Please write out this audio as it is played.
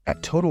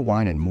At Total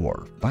Wine &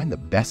 More, find the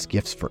best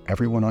gifts for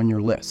everyone on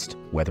your list,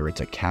 whether it's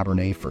a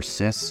Cabernet for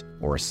sis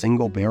or a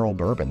single barrel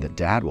bourbon that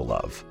Dad will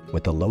love.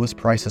 With the lowest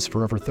prices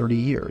for over 30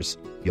 years,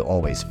 you'll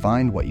always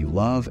find what you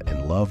love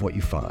and love what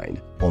you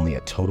find. Only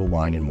at Total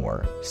Wine &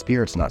 More.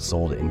 Spirits not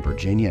sold in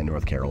Virginia and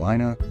North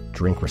Carolina.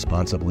 Drink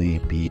responsibly.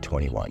 Be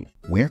 21.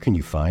 Where can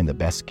you find the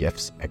best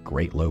gifts at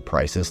great low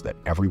prices that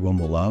everyone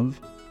will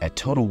love? At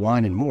Total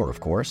Wine & More,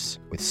 of course.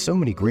 With so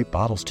many great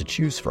bottles to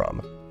choose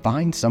from.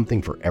 Find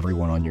something for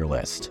everyone on your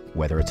list,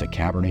 whether it's a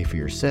Cabernet for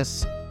your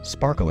sis,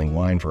 sparkling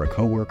wine for a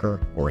coworker,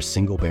 or a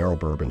single barrel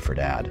bourbon for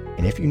Dad.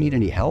 And if you need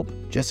any help,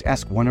 just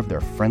ask one of their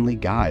friendly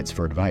guides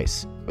for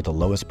advice. With the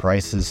lowest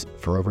prices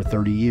for over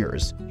 30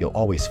 years, you'll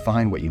always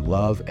find what you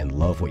love and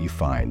love what you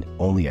find.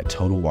 Only at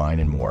Total Wine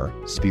 & More.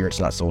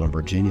 Spirits not sold in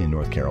Virginia and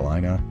North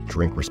Carolina.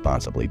 Drink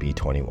responsibly. Be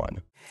 21.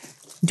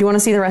 Do you want to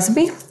see the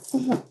recipe?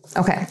 Mm-hmm.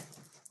 Okay.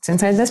 It's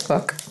inside this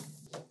book.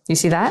 You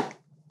see that?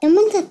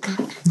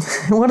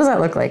 What does that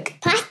look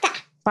like?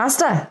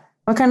 Pasta.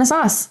 What kind of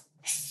sauce?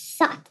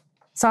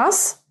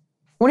 Sauce?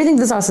 What do you think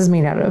the sauce is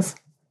made out of?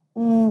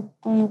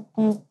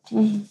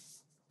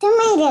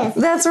 Tomatoes.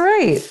 That's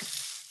right.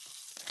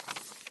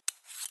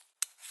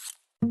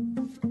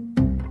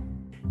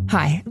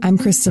 Hi, I'm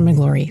Kristen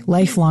McGlory,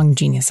 lifelong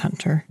genius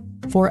hunter.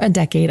 For a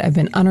decade, I've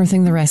been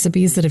unearthing the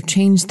recipes that have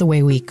changed the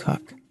way we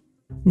cook.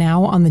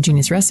 Now, on the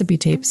Genius Recipe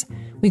Tapes,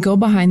 we go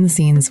behind the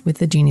scenes with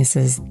the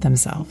geniuses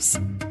themselves.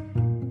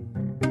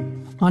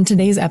 On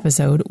today's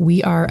episode,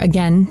 we are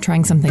again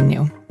trying something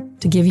new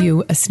to give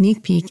you a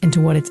sneak peek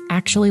into what it's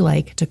actually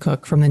like to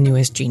cook from the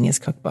newest Genius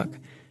cookbook,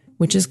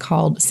 which is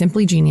called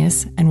Simply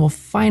Genius and will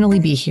finally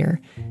be here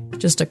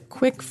just a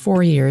quick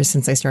 4 years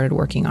since I started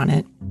working on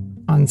it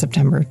on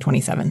September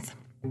 27th.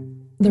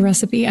 The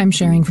recipe I'm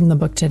sharing from the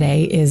book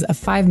today is a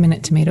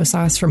 5-minute tomato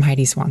sauce from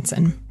Heidi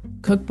Swanson,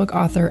 cookbook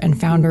author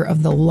and founder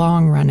of the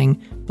long-running,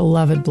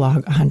 beloved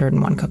blog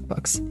 101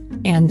 Cookbooks.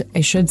 And I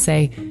should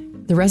say,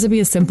 the recipe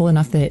is simple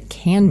enough that it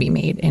can be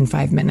made in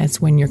 5 minutes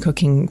when you're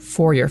cooking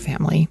for your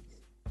family.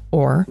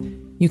 Or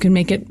you can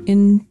make it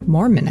in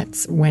more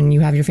minutes when you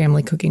have your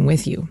family cooking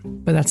with you,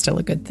 but that's still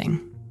a good thing.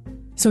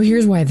 So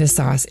here's why this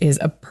sauce is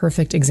a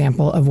perfect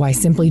example of why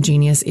Simply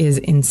Genius is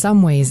in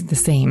some ways the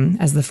same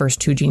as the first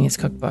 2 Genius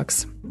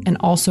cookbooks, and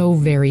also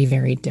very,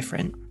 very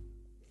different.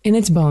 In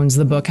its bones,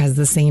 the book has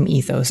the same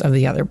ethos of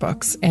the other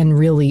books, and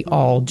really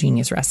all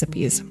Genius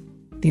recipes.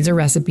 These are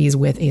recipes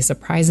with a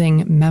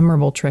surprising,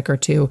 memorable trick or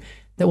two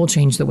that will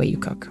change the way you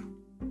cook.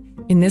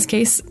 In this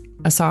case,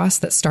 a sauce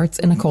that starts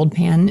in a cold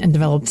pan and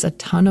develops a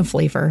ton of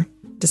flavor,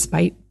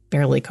 despite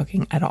barely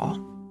cooking at all.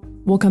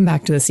 We'll come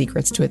back to the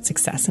secrets to its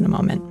success in a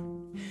moment.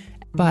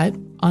 But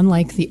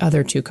unlike the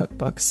other 2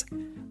 cookbooks,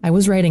 I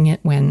was writing it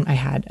when I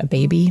had a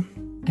baby,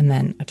 and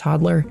then a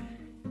toddler,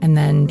 and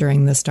then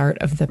during the start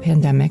of the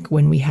pandemic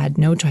when we had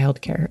no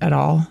childcare at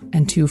all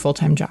and 2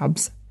 full-time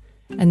jobs,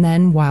 and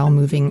then while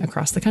moving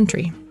across the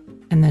country,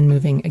 and then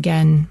moving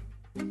again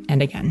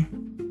and again.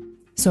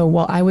 So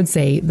while I would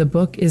say the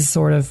book is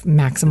sort of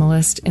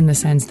maximalist in the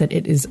sense that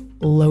it is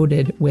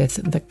loaded with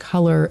the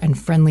color and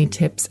friendly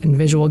tips and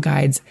visual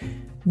guides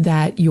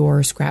that your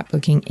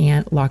scrapbooking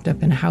aunt locked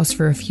up in a house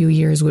for a few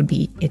years would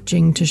be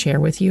itching to share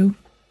with you,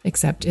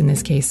 except in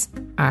this case,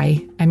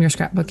 I am your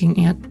scrapbooking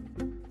aunt,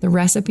 the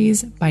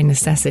recipes, by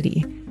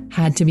necessity,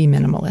 had to be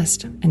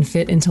minimalist and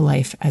fit into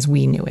life as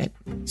we knew it.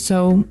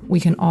 So we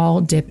can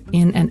all dip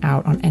in and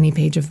out on any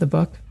page of the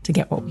book to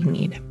get what we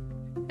need.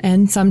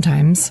 And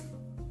sometimes,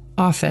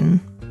 often,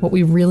 what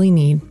we really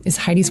need is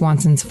Heidi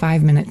Swanson's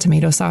 5-minute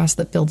tomato sauce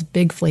that builds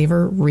big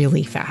flavor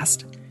really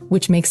fast,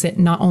 which makes it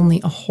not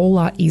only a whole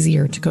lot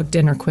easier to cook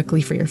dinner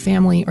quickly for your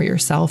family or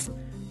yourself,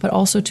 but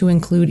also to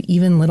include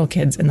even little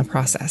kids in the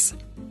process.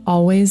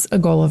 Always a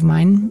goal of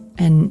mine,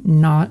 and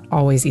not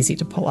always easy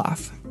to pull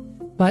off.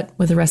 But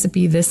with a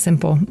recipe this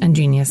simple and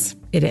genius,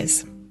 it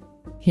is.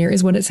 Here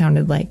is what it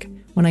sounded like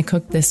when I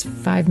cooked this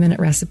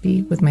 5-minute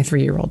recipe with my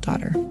 3-year-old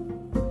daughter.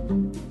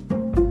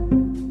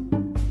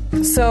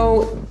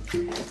 So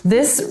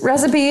this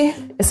recipe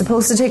is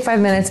supposed to take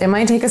 5 minutes. It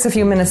might take us a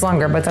few minutes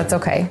longer, but that's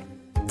okay.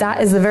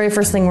 That is the very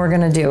first thing we're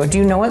going to do. Do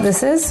you know what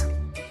this is?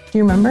 Do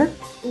you remember?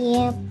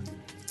 Yep.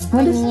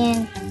 What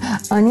Onion.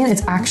 Onion?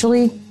 It's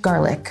actually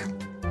garlic.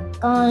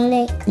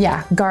 Garlic.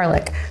 Yeah,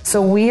 garlic.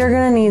 So we are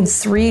going to need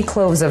 3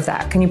 cloves of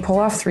that. Can you pull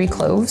off 3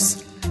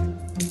 cloves?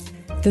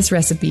 This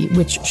recipe,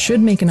 which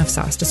should make enough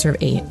sauce to serve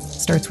 8,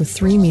 starts with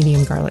 3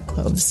 medium garlic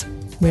cloves,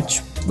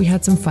 which we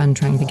had some fun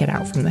trying to get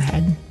out from the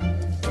head.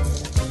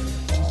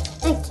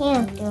 I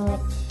can't do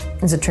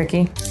it. Is it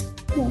tricky?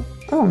 Yeah.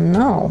 Oh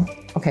no.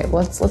 Okay,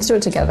 let's do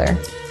it together.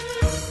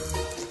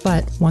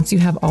 But once you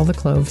have all the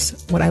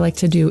cloves, what I like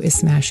to do is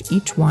smash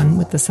each one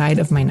with the side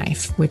of my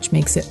knife, which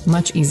makes it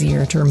much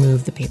easier to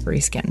remove the papery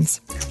skins.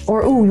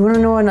 Or, ooh, you want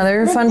to know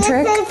another fun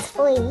trick?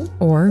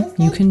 Or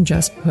you can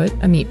just put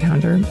a meat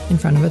pounder in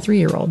front of a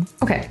 3-year-old.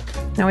 Okay,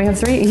 now we have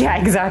 3?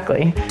 Yeah,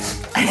 exactly.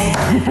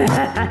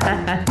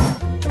 I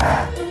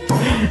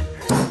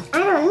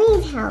don't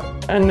need help.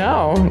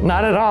 No,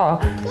 not at all.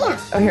 Yeah.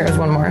 Oh, here's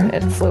one more.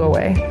 It flew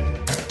away.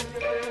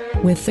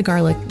 With the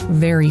garlic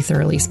very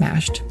thoroughly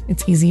smashed,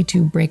 it's easy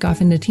to break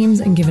off into teams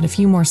and give it a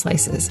few more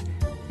slices.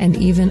 And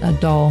even a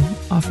dull,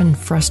 often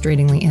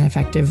frustratingly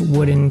ineffective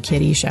wooden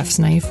kitty chef's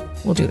knife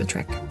will do the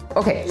trick.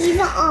 Okay.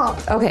 Even all.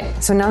 Okay,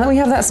 so now that we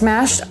have that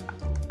smashed,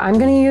 I'm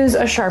gonna use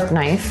a sharp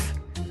knife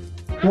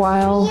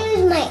while...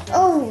 Use my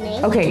own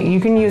knife. Okay, you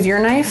can use your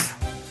knife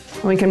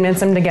and we can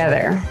mince them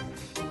together.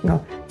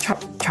 Go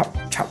chop, chop,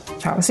 chop,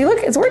 chop. See, look,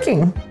 it's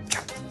working.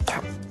 Chop,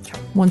 chop, chop.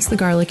 Once the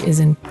garlic is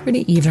in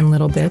pretty even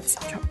little bits,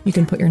 you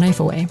can put your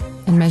knife away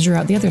and measure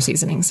out the other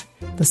seasonings,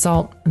 the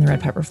salt and the red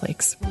pepper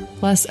flakes,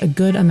 plus a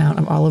good amount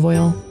of olive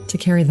oil to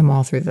carry them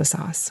all through the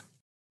sauce.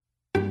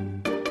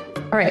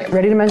 All right,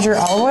 ready to measure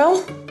olive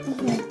oil?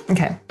 Mm-hmm.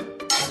 Okay.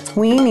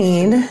 We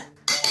need...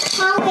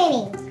 How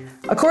many?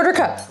 a quarter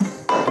cup.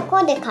 A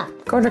quarter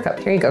cup. Quarter cup.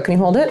 Here you go. Can you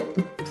hold it,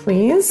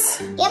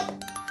 please?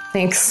 Yep.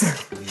 Thanks.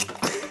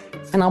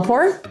 And I'll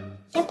pour?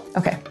 Yep.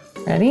 Okay.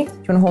 Ready? Do you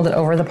want to hold it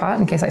over the pot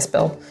in case I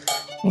spill?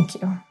 Thank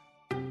you.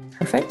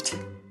 Perfect. Here,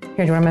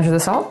 do you want to measure the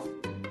salt?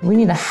 We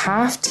need a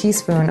 ½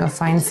 teaspoon of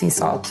fine sea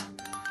salt.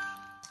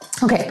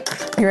 Okay,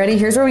 you ready?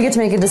 Here's where we get to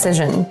make a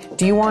decision.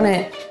 Do you want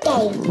it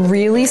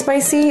really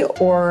spicy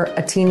or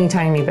a teeny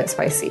tiny bit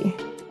spicy?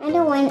 I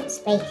don't want it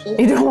spicy.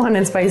 You don't want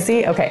it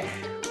spicy? Okay.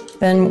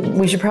 Then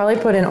we should probably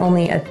put in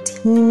only a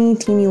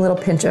teeny little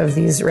pinch of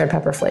these red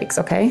pepper flakes,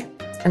 okay?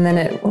 And then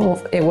it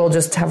will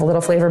just have a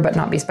little flavor but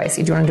not be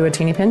spicy. Do you want to do a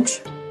teeny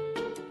pinch?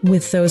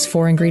 With those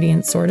 4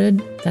 ingredients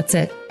sorted, that's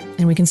it.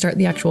 And we can start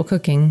the actual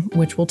cooking,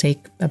 which will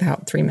take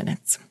about 3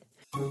 minutes.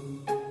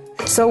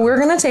 So we're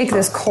gonna take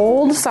this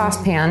cold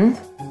saucepan,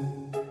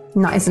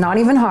 it's not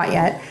even hot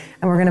yet,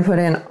 and we're gonna put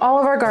in all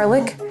of our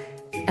garlic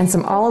and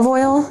some olive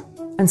oil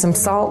and some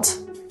salt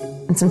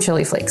and some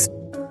chili flakes.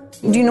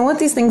 Do you know what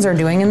these things are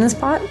doing in this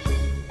pot?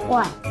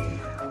 What?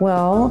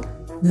 Well,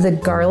 the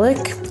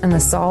garlic and the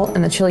salt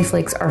and the chili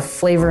flakes are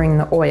flavoring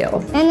the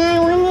oil. And I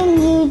want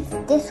to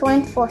use this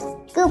one for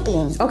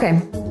scooping.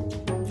 Okay.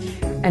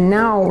 And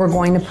now we're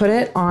going to put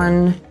it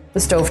on the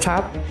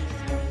stovetop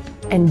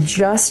and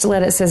just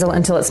let it sizzle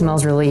until it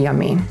smells really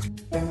yummy.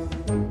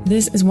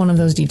 This is one of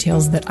those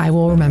details that I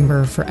will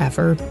remember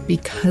forever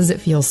because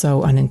it feels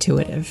so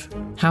unintuitive.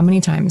 How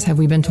many times have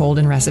we been told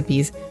in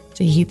recipes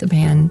to heat the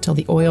pan till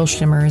the oil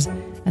shimmers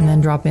and then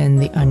drop in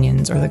the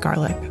onions or the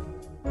garlic?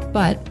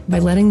 But by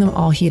letting them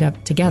all heat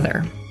up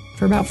together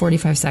for about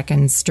 45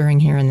 seconds, stirring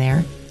here and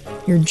there,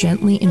 you're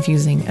gently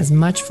infusing as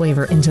much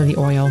flavor into the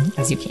oil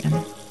as you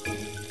can.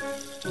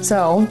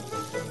 So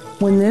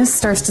when this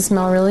starts to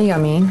smell really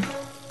yummy,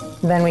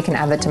 then we can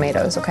add the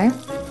tomatoes, okay?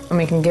 And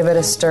we can give it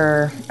a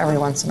stir every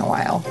once in a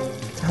while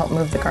to help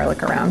move the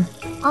garlic around.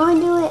 I'll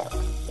do it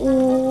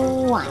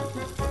one.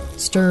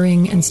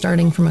 Stirring and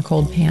starting from a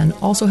cold pan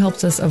also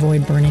helps us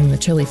avoid burning the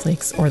chili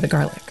flakes or the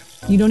garlic.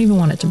 You don't even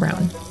want it to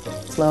brown.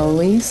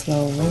 Slowly,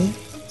 slowly,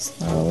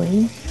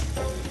 slowly.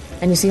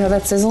 And you see how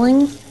that's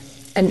sizzling?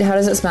 And how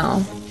does it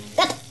smell?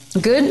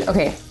 Good. Good?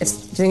 Okay. Do you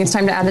think it's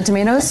time to add the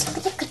tomatoes?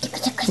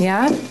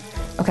 Yeah?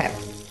 Okay.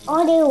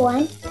 I'll do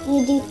one,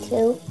 you do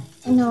two,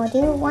 and I'll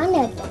do one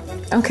of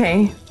them.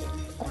 Okay.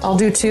 I'll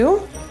do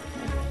 2.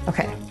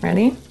 Okay,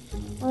 ready?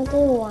 I'll do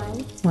 1.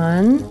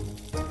 1,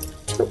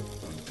 2.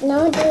 And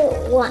I'll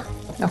do 1.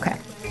 Okay.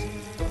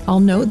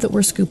 I'll note that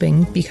we're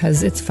scooping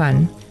because it's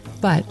fun,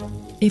 but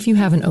if you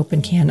have an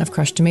open can of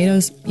crushed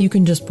tomatoes, you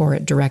can just pour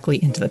it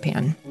directly into the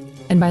pan.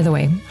 And by the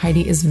way,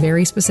 Heidi is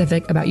very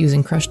specific about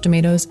using crushed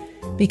tomatoes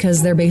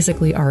because they're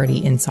basically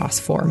already in sauce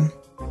form.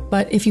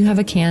 But if you have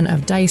a can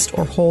of diced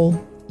or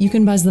whole, you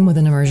can buzz them with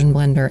an immersion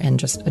blender and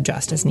just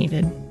adjust as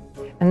needed.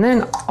 And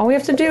then all we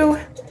have to do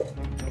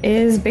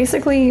is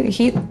basically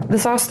heat the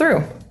sauce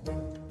through.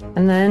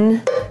 And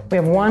then we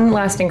have one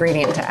last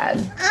ingredient to add.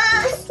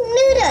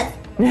 Noodles.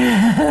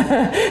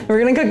 We're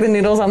gonna cook the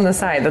noodles on the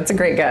side. That's a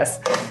great guess.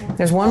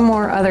 There's one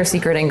more other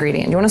secret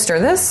ingredient. You wanna stir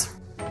this?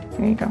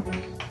 Here you go.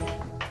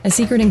 As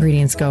secret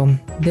ingredients go,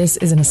 this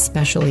is an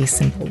especially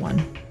simple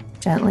one.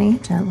 Gently,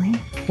 gently.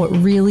 What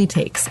really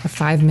takes a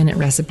 5-minute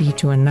recipe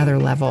to another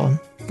level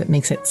that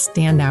makes it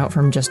stand out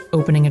from just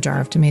opening a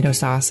jar of tomato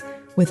sauce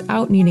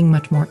without needing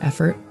much more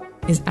effort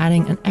is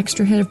adding an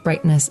extra hit of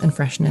brightness and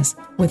freshness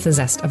with the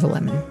zest of a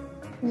lemon.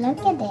 Look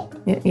at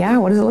it. Yeah,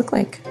 what does it look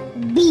like?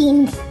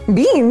 Beans.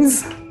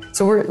 Beans!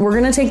 So we're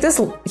gonna take this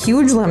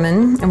huge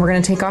lemon and we're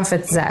gonna take off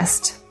its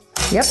zest.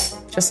 Yep,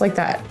 just like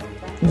that.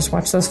 Just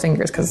watch those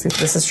fingers because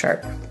this is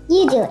sharp.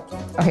 You do it.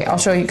 Okay, I'll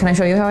show you. Can I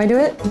show you how I do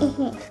it?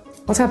 Mm-hmm.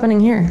 What's happening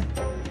here?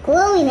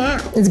 Glowing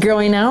out. It's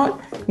growing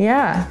out?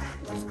 Yeah.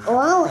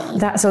 Glowing.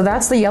 So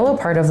that's the yellow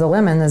part of the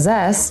lemon, the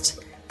zest,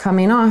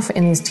 coming off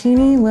in these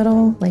teeny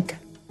little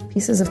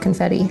pieces of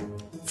confetti.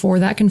 For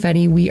that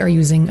confetti, we are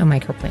using a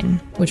microplane,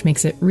 which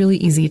makes it really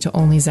easy to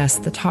only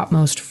zest the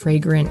topmost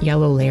fragrant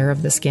yellow layer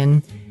of the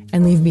skin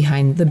and leave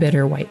behind the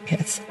bitter white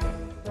pith.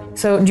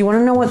 So do you want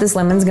to know what this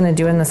lemon's going to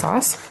do in the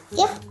sauce?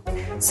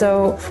 Yep.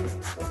 So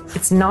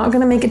it's not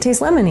going to make it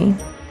taste lemony.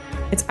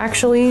 It's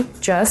actually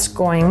just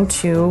going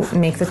to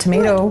make the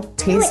tomato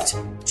taste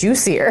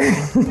juicier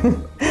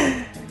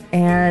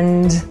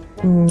and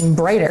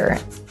brighter.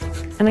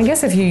 And I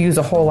guess if you use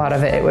a whole lot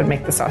of it, it would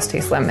make the sauce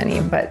taste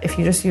lemony. But if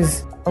you just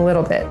use a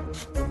little bit,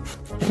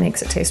 it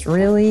makes it taste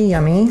really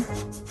yummy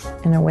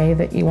in a way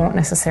that you won't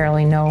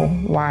necessarily know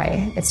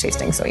why it's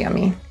tasting so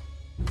yummy.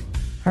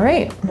 All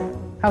right.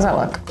 How's that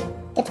look?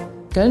 Good.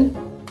 Good?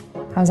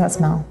 How's that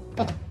smell?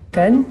 Good.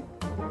 Good?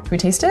 Can we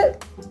taste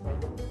it?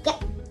 Yeah.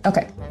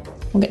 Okay.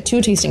 We'll get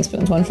 2 tasting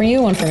spoons, one for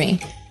you, one for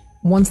me.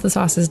 Once the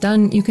sauce is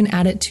done, you can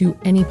add it to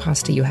any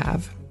pasta you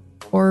have,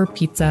 or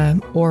pizza,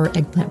 or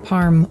eggplant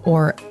parm,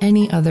 or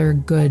any other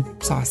good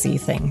saucy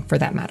thing for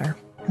that matter.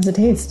 How's it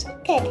taste?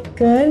 Good.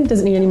 Good.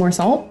 Does it need any more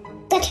salt?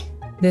 Good.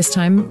 This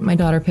time, my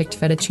daughter picked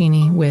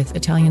fettuccine with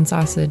Italian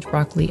sausage,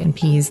 broccoli, and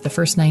peas the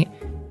first night,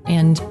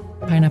 and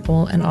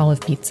pineapple and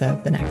olive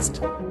pizza the next.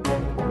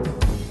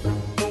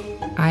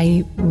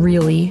 I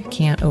really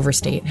can't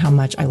overstate how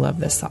much I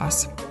love this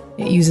sauce.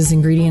 It uses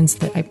ingredients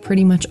that I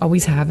pretty much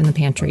always have in the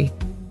pantry,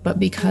 but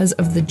because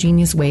of the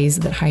genius ways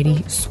that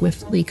Heidi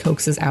swiftly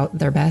coaxes out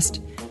their best,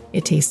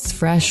 it tastes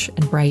fresh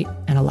and bright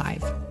and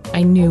alive.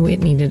 I knew it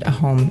needed a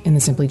home in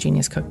the Simply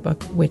Genius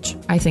cookbook, which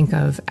I think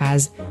of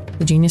as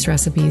the genius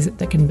recipes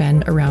that can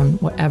bend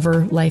around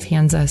whatever life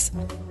hands us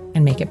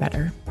and make it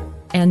better.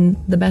 And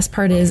the best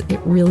part is it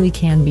really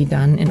can be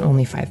done in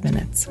only 5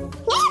 minutes.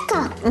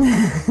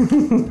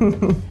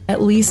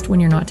 At least when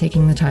you're not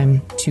taking the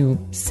time to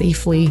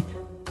safely,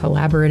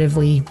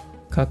 collaboratively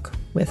cook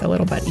with a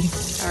little buddy.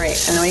 All right,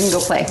 and then we can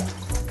go play.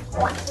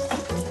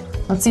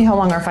 Let's see how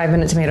long our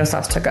 5-minute tomato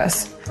sauce took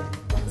us.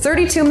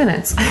 32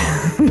 minutes.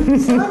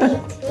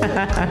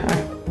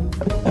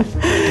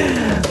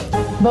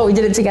 But we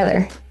did it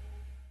together.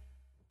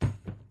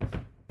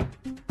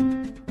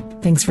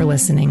 Thanks for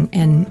listening,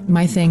 and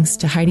my thanks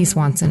to Heidi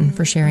Swanson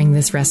for sharing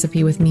this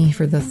recipe with me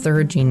for the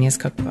 3rd Genius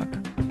Cookbook,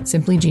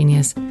 Simply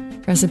Genius,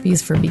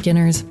 Recipes for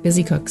Beginners,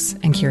 Busy Cooks,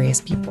 and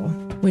Curious People,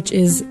 which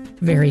is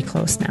very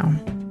close now.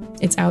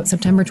 It's out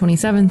September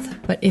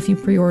 27th, but if you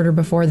pre-order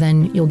before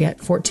then, you'll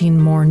get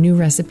 14 more new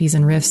recipes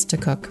and riffs to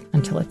cook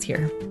until it's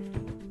here.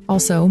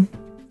 Also,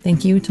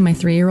 thank you to my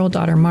 3-year-old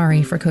daughter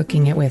Mari for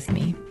cooking it with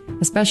me,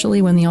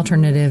 especially when the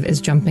alternative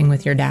is jumping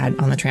with your dad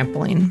on the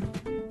trampoline.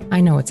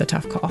 I know it's a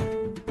tough call.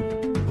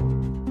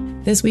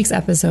 This week's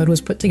episode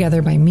was put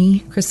together by me,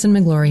 Kristen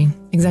McGlory,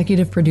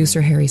 executive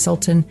producer Harry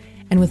Sultan,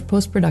 and with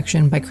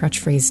post-production by Crutch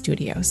Phrase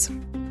Studios.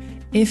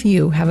 If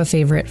you have a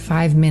favorite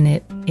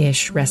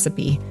 5-minute-ish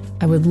recipe,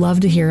 I would love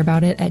to hear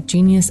about it at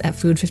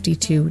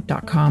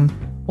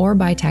genius@food52.com or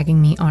by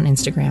tagging me on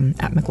Instagram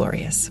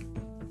 @McGlorious.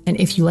 And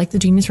if you like the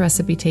Genius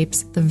Recipe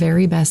Tapes, the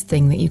very best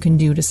thing that you can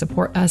do to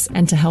support us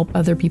and to help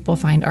other people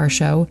find our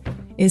show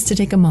is to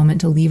take a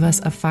moment to leave us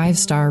a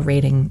 5-star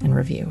rating and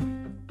review.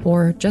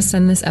 Or just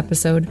send this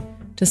episode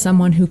to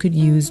someone who could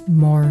use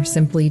more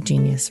Simply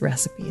Genius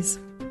recipes.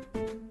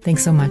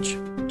 Thanks so much.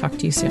 Talk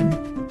to you soon.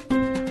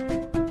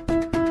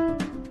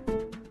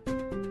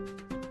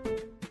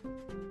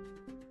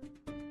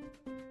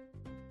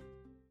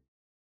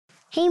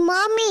 Hey,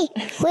 Mommy,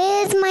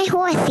 where's my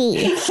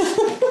horsey?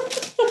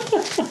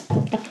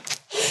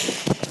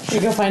 You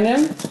go find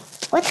him?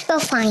 Let's go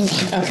find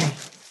him. Okay.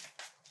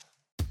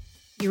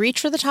 You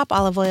reach for the top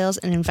olive oils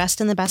and invest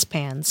in the best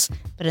pans.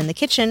 But in the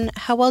kitchen,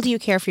 how well do you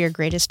care for your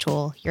greatest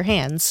tool, your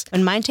hands?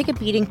 When mine take a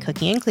beating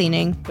cooking and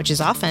cleaning, which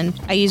is often,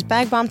 I use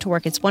Bag Balm to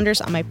work its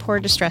wonders on my poor,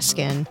 distressed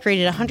skin.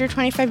 Created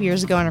 125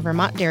 years ago on a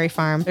Vermont dairy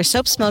farm, their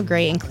soaps smell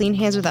great and clean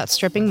hands without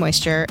stripping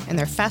moisture, and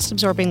their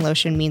fast-absorbing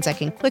lotion means I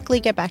can quickly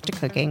get back to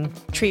cooking.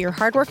 Treat your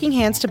hardworking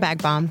hands to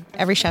Bag Balm,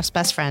 every chef's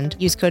best friend.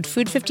 Use code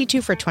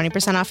FOOD52 for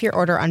 20% off your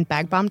order on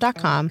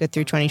bagbalm.com. Good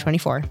through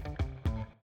 2024.